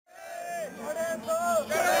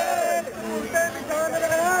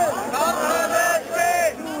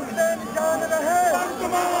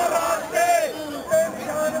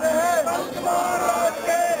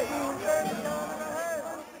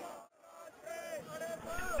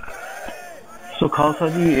सो खालसा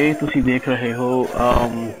जी ये तुसी देख रहे हो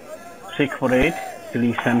Sikh parade to the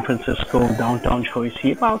San Francisco downtown choice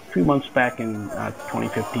about 3 months back in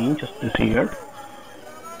 2015, just this year.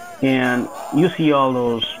 And you see all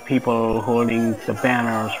those people holding the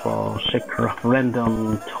banners for Sikh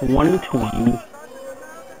referendum 2020,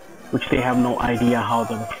 which they have no idea how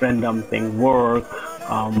the referendum thing works,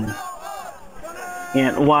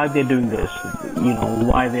 and why they're doing this,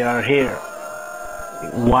 why they are here,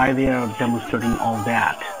 why they are demonstrating all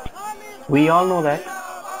that. We all know that.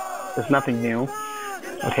 There's nothing new.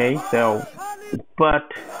 Okay, so,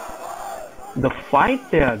 but the fight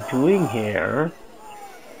they are doing here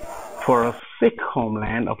for a Sikh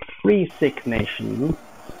homeland, a free Sikh nation,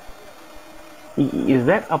 is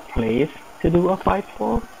that a place to do a fight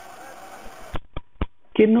for?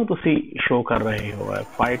 किन्नू तुसी show कर रहे हो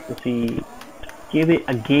fight तुसी किहदे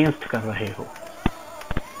against कर रहे हो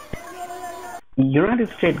United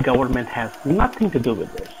States government has nothing to do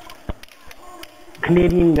with this.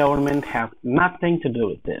 Canadian government has nothing to do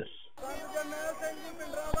with this.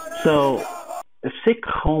 So Sikh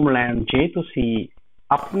homeland जे तुसी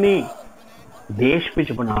अपने देश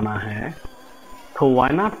विच बनाना है तो why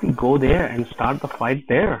not we go there and start the fight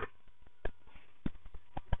there?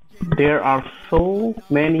 There are so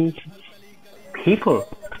many people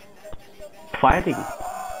fighting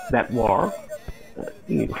that war.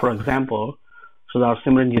 For example,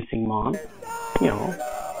 Simranjit Singh Maan,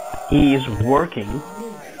 he is working.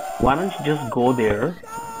 Why don't you just go there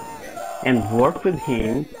and work with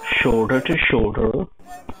him shoulder to shoulder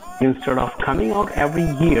instead of coming out every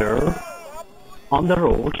year on the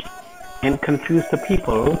roads and confuse the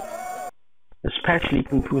people, especially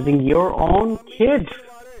confusing your own kids.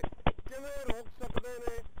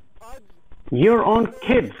 Your own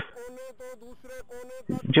kids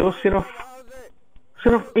जो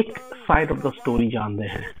सिर्फ एक side of the story जानते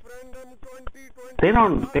हैं. They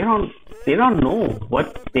don't know what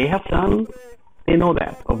they have done. They know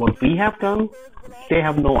that, but what we have done, they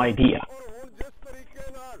have no idea.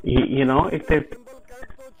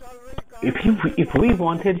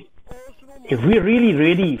 If we're really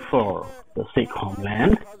ready for the Sikh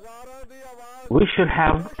homeland, we should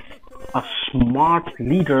have a smart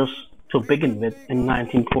leaders to begin with in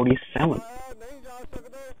 1947.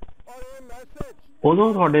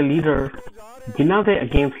 Although ਤੁਹਾਡੇ leader ਜਿਨ੍ਹਾਂ ਦੇ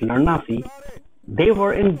against ਲੜਨਾ ਸੀ, they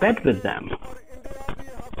were in bed with them.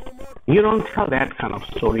 You don't tell that kind of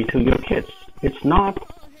story to your kids. It's not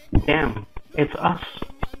them, it's us.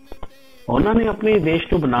 ਉਹਨਾਂ ਨੇ ਆਪਣੇ ਦੇਸ਼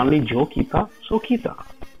ਨੂੰ ਬਣਾਉਣ ਲਈ ਜੋ ਕੀਤਾ ਸੋ ਕੀਤਾ.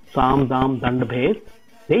 ਸਾਮ ਦਾਮ ਦੰਡ ਭੇਦ.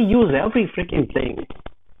 They use every freaking thing.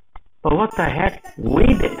 But what the heck we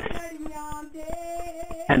did?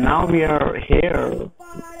 And now we are here,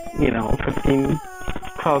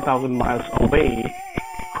 12,000 miles away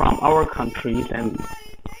from our countries, and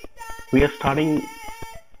we are starting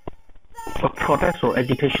a protest or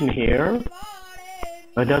agitation here.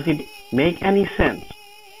 But does it make any sense?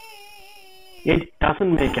 It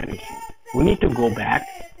doesn't make any sense. We need to go back.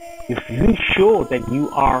 If you show that you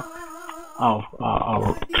are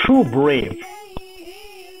a true brave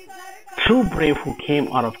who came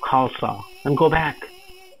out of Khalsa, then go back.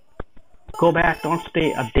 Go back. Don't stay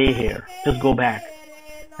a day here. Just go back.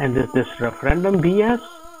 And this referendum BS,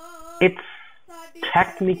 it's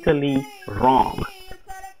technically wrong.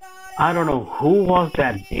 I don't know who was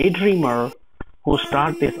that daydreamer who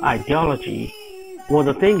started this ideology. Well,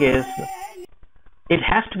 the thing is, it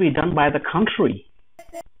has to be done by the country.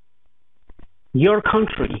 Your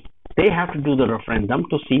country. They have to do the referendum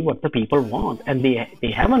to see what the people want. And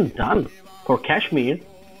they haven't done for Kashmir.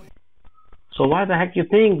 So why the heck you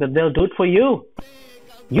think that they'll do it for you?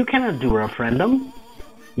 You cannot do a referendum.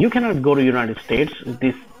 You cannot go to United States.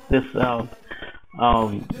 This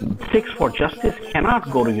Sikhs for Justice cannot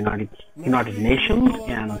go to United Nations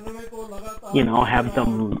and have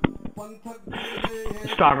them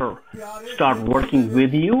start working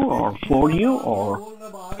with you or for you or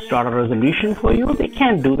start a resolution for you. They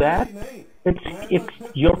can't do that. It's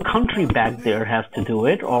your country back there has to do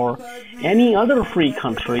it, or any other free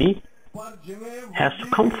country has to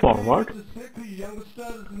come forward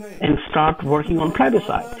and start working on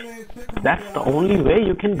plebiscite. That's the only way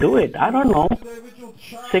you can do it. I don't know.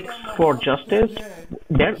 Sikhs for Justice,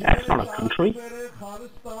 that's not a country.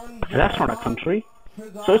 That's not a country.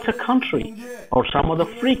 So it's a country, or some other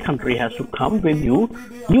free country has to come with you.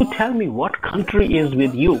 You tell me what country is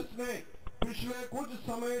with you.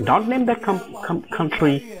 Don't name that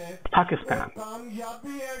country Pakistan.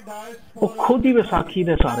 वो खुद ही विसाखी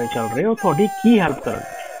दे सारे चल रहे हो थोड़ी की help कर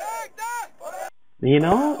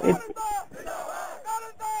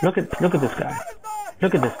look at this guy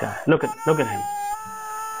look at him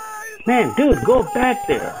Man, dude, go back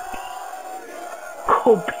there.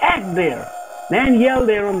 Go back there. Man, yell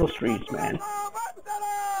there on the streets, man.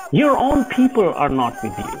 Your own people are not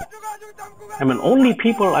with you. I mean, only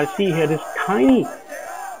people I see here is tiny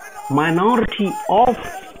minority of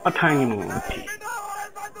a tiny minority.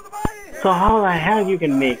 So how the hell you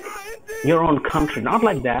can make your own country? Not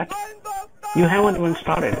like that. You haven't even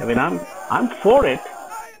started. I mean, I'm for it,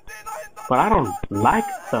 but I don't like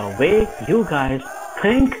the way you guys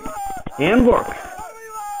think and work.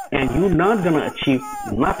 And you're not gonna achieve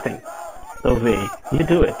nothing the way you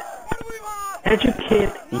do it.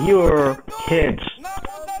 Educate your kids.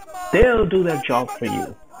 They'll do their job for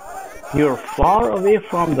you. You're far away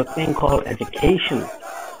from the thing called education.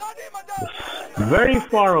 Very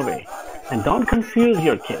far away. And don't confuse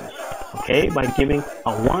your kids, okay, by giving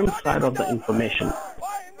a one side of the information.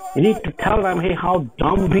 You need to tell them, hey, how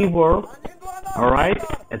dumb we were, all right?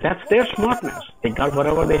 And that's their smartness. They got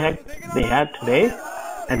whatever they had today,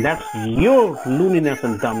 and that's your looniness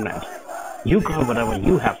and dumbness. You got whatever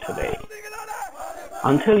you have today.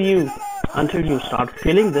 Until you start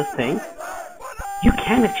feeling this thing, you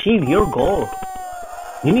can't achieve your goal.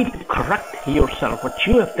 You need to correct yourself what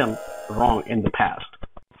you have done wrong in the past.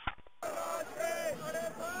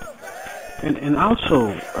 And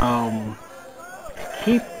also,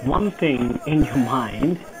 keep one thing in your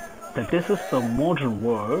mind, that this is the modern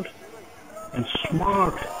world, and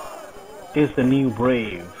smart is the new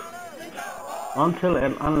brave. Until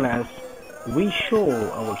and unless we show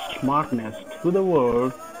our smartness to the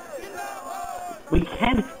world, we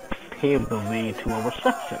can't pave the way to our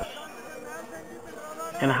success.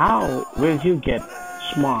 And how will you get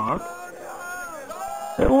smart?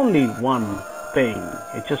 There's only one thing.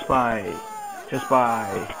 It's just by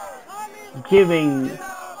giving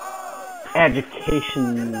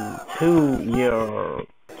education to your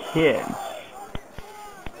kids.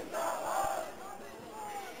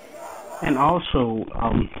 And also,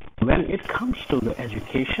 when it comes to the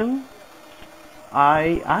education,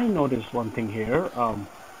 I noticed one thing here.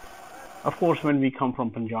 Of course, when we come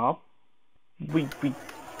from Punjab, we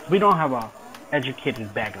don't have a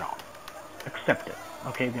educated background. Accept it.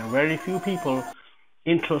 Okay, there are very few people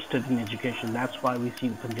interested in education. That's why we see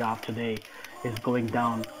Punjab today is going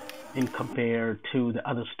down in compared to the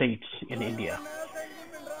other states in India.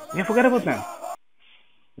 You forget about them.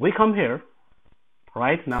 We come here,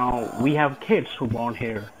 right? Now we have kids who born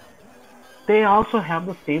here. They also have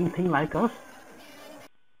the same thing like us.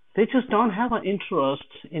 They just don't have an interest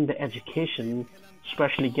in the education,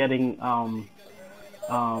 especially getting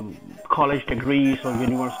college degrees or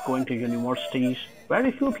going to universities.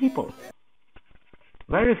 Very few people.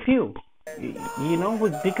 Very few.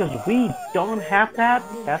 Because we don't have that,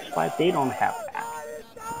 that's why they don't have that.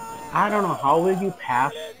 I don't know how will you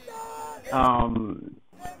pass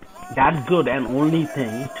that good and only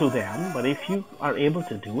thing to them, but if you are able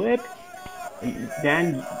to do it,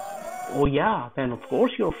 then then of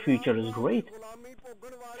course your future is great.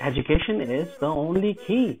 Education is the only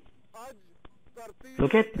key.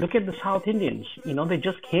 Look at the South Indians. They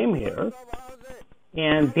just came here,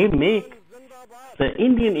 and they make the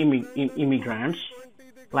Indian immigrants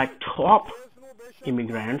like top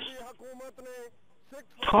immigrant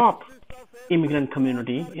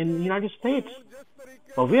community in the United States.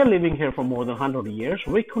 But we are living here for more than 100 years.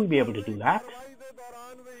 We couldn't be able to do that.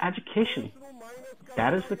 Education.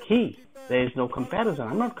 That is the key. There is no comparison.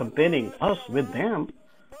 I'm not comparing us with them.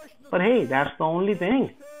 But hey, that's the only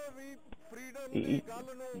thing.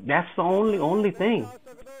 That's the only thing.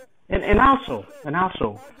 And also,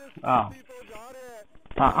 I'm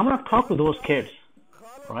gonna talk to those kids,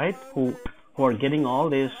 right? Who are getting all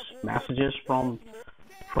these messages from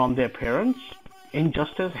their parents.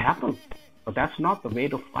 Injustice happens, but that's not the way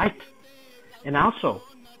to fight. And also,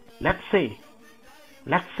 let's say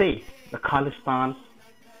the Khalistan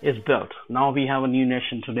is built. Now we have a new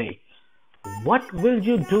nation today. What will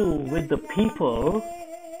you do with the people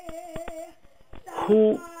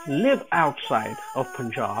who live outside of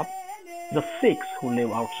Punjab, the Sikhs who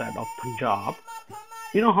live outside of Punjab?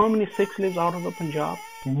 You know how many Sikhs live out of the Punjab?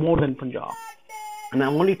 More than Punjab. And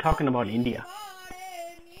I'm only talking about India.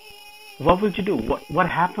 What will you do? What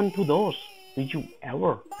happened to those? Did you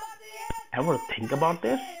ever think about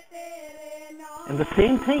this? And the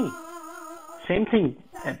same thing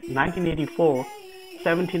at 1984,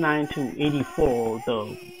 79 to 84,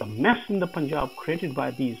 the mess in the Punjab created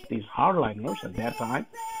by these hardliners at that time,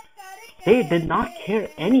 they did not care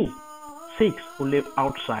any Sikhs who live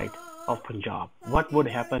outside of Punjab. What would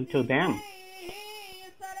happen to them?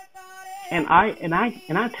 And I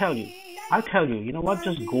tell you, you know what?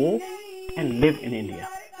 Just go and live in India.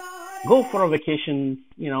 Go for a vacation,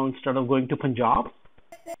 instead of going to Punjab,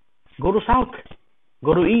 go to South,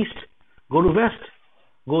 go to East, go to West,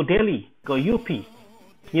 go Delhi, go UP,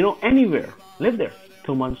 anywhere. Live there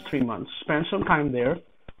 2 months, 3 months, spend some time there.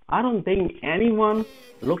 I don't think anyone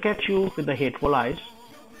look at you with the hateful eyes.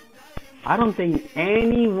 I don't think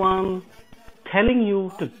anyone telling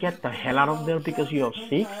you to get the hell out of there because you're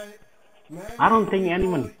Sikh. I don't think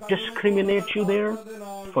anyone discriminates you there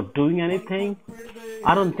for doing anything.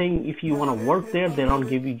 I don't think if you want to work there, they don't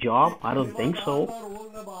give you job. I don't think so.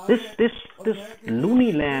 This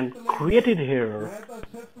loony land created here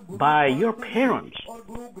by your parents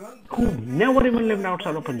who never even lived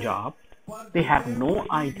outside of Punjab. They have no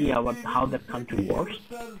idea how that country works,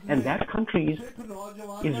 and that country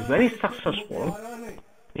is very successful,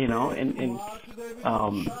 in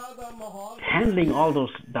handling all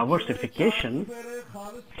those diversification.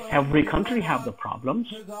 Every country have the problems,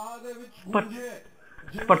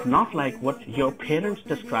 but not like what your parents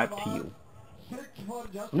described to you.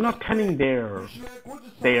 I'm not telling they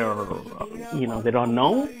don't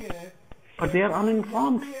know, but they are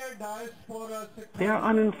uninformed. They are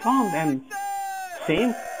uninformed, and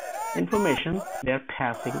same information they're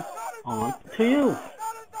passing on to you.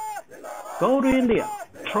 Go to India,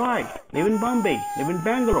 try, live in Bombay, live in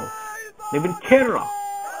Bangalore, live in Kerala,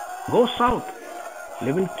 go south,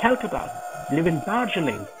 live in Calcutta, live in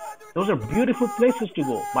Darjeeling. Those are beautiful places to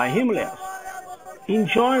go by Himalayas.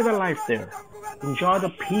 Enjoy the life there. Enjoy the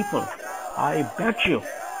people. I bet you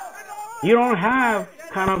don't have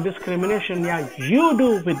kind of discrimination like you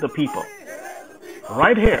do with the people.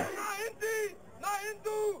 Right here.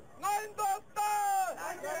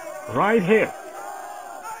 Right here.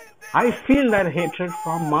 I feel that hatred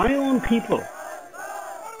from my own people.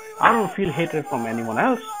 I don't feel hatred from anyone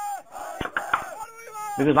else.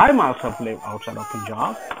 Because I myself live outside of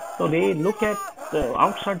Punjab. So they look at the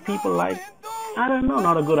outside people like, I don't know,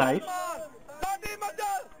 not a good eyes.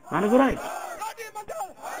 Not a good eyes.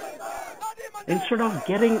 Instead of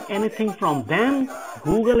getting anything from them,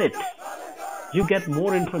 Google it. You get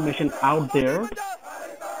more information out there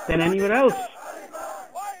than anywhere else.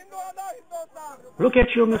 Look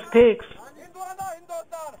at your mistakes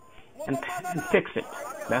and fix it.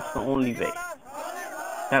 That's the only way.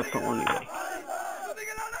 That's the only way.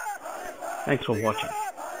 Thanks for watching.